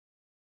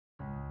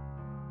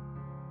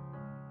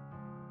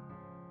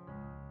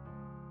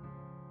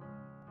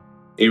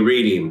A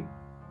reading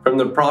from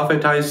the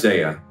prophet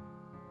Isaiah.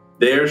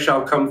 There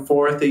shall come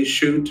forth a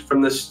shoot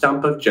from the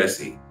stump of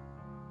Jesse,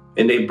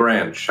 and a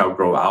branch shall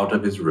grow out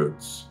of his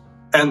roots.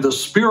 And the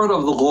Spirit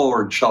of the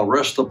Lord shall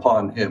rest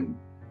upon him,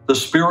 the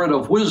Spirit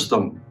of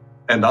wisdom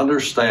and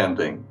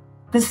understanding,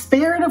 the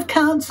Spirit of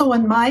counsel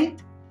and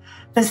might,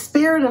 the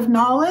Spirit of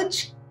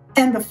knowledge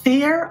and the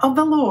fear of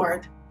the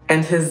Lord.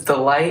 And his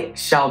delight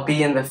shall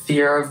be in the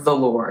fear of the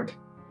Lord.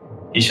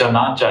 He shall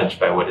not judge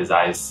by what his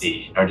eyes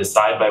see, nor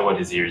decide by what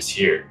his ears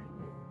hear.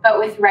 But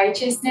with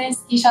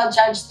righteousness he shall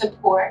judge the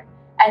poor,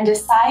 and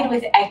decide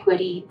with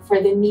equity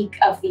for the meek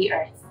of the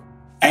earth.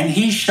 And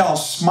he shall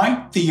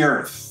smite the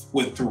earth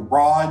with the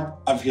rod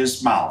of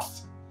his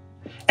mouth,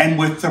 and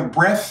with the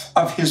breath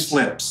of his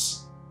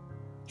lips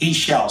he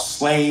shall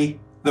slay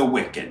the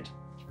wicked.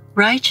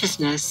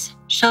 Righteousness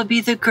shall be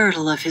the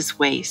girdle of his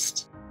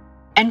waist,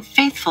 and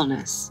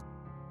faithfulness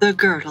the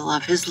girdle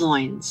of his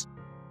loins.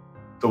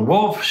 The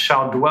wolf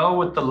shall dwell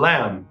with the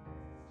lamb,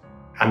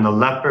 and the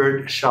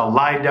leopard shall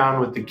lie down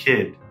with the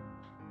kid,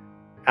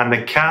 and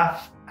the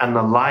calf and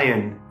the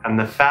lion and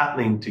the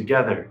fatling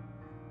together,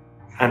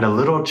 and a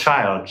little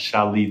child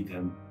shall lead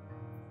them.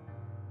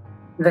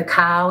 The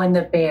cow and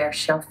the bear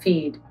shall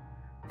feed,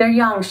 their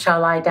young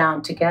shall lie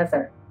down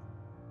together,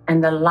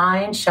 and the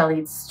lion shall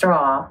eat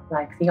straw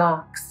like the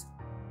ox.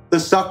 The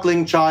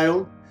suckling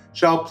child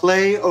shall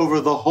play over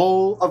the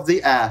hole of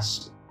the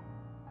ass,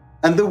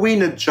 and the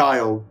weaned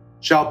child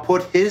shall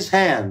put his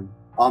hand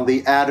on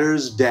the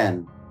adder's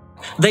den.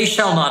 They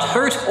shall not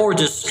hurt or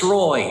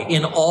destroy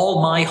in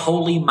all my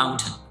holy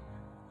mountain,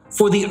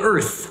 for the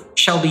earth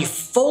shall be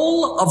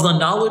full of the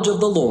knowledge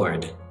of the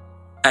Lord,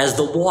 as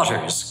the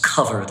waters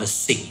cover the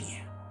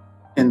sea.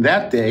 In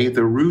that day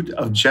the root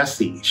of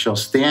Jesse shall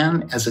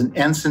stand as an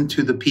ensign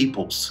to the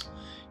peoples.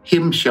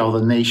 Him shall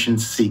the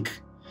nations seek,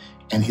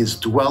 and his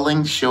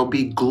dwelling shall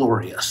be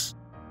glorious.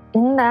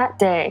 In that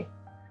day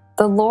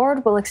the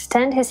Lord will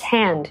extend his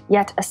hand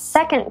yet a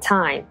second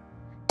time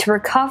to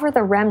recover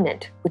the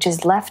remnant which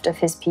is left of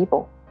his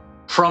people.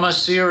 From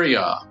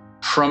Assyria,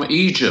 from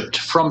Egypt,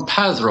 from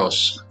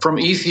Pathros, from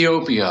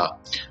Ethiopia,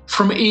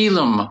 from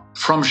Elam,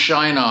 from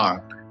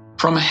Shinar,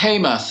 from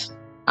Hamath,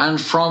 and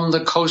from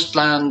the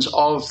coastlands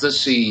of the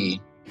sea.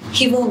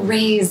 He will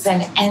raise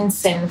an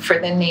ensign for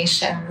the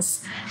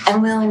nations,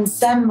 and will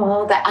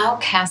assemble the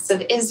outcasts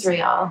of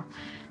Israel,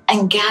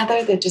 and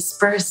gather the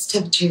dispersed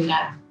of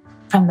Judah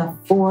from the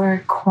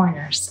four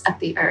corners of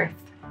the earth.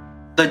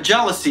 The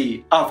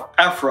jealousy of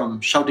Ephraim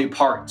shall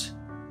depart,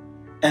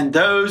 and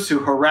those who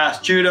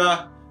harass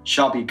Judah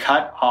shall be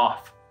cut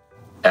off.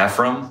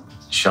 Ephraim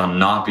shall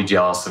not be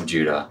jealous of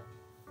Judah,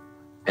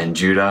 and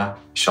Judah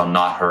shall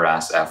not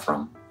harass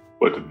Ephraim.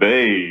 But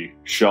they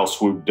shall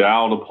swoop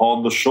down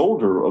upon the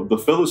shoulder of the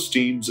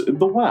Philistines in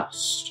the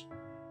west,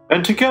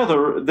 and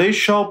together they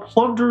shall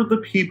plunder the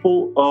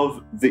people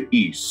of the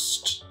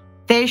east.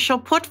 They shall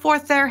put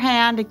forth their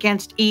hand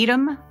against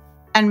Edom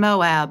and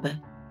Moab,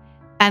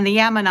 and the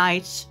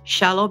Ammonites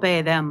shall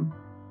obey them.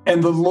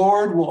 And the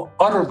Lord will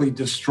utterly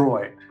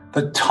destroy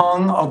the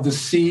tongue of the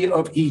sea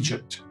of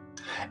Egypt,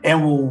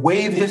 and will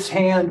wave his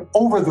hand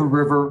over the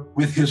river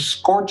with his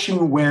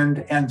scorching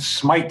wind and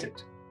smite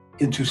it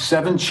into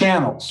 7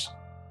 channels,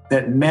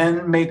 that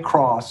men may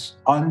cross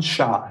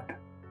unshod.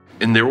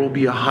 And there will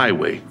be a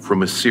highway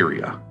from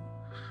Assyria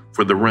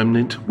for the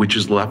remnant which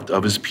is left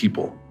of his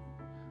people,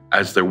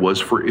 as there was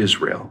for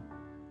Israel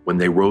when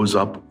they rose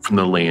up from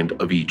the land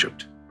of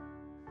Egypt.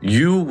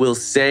 You will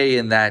say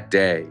in that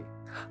day,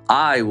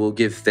 I will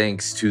give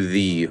thanks to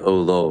thee, O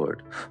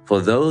Lord, for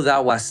though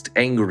thou wast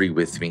angry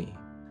with me,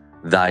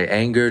 thy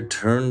anger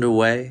turned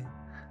away,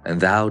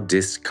 and thou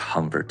didst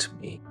comfort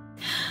me.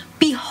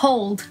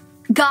 Behold,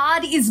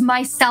 God is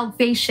my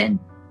salvation.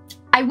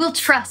 I will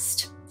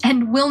trust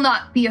and will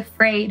not be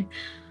afraid.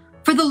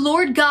 For the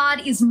Lord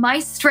God is my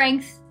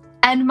strength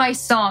and my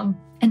song,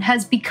 and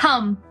has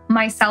become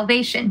my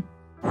salvation.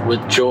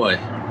 With joy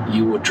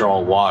you will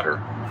draw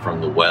water from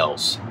the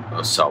wells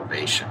of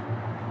salvation.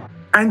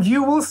 And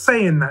you will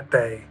say in that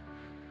day,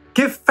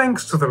 give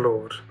thanks to the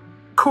Lord,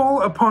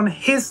 call upon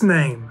his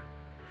name,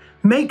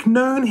 make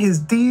known his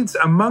deeds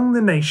among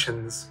the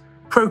nations,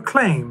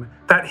 proclaim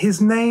that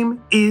his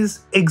name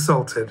is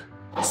exalted.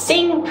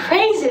 Sing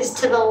praises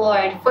to the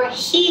Lord, for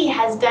he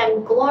has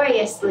done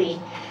gloriously.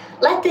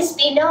 Let this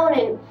be known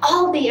in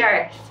all the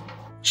earth.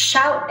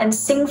 Shout and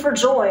sing for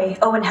joy,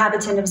 O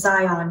inhabitant of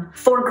Zion,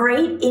 for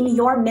great in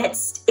your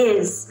midst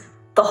is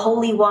the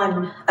Holy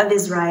One of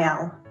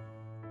Israel.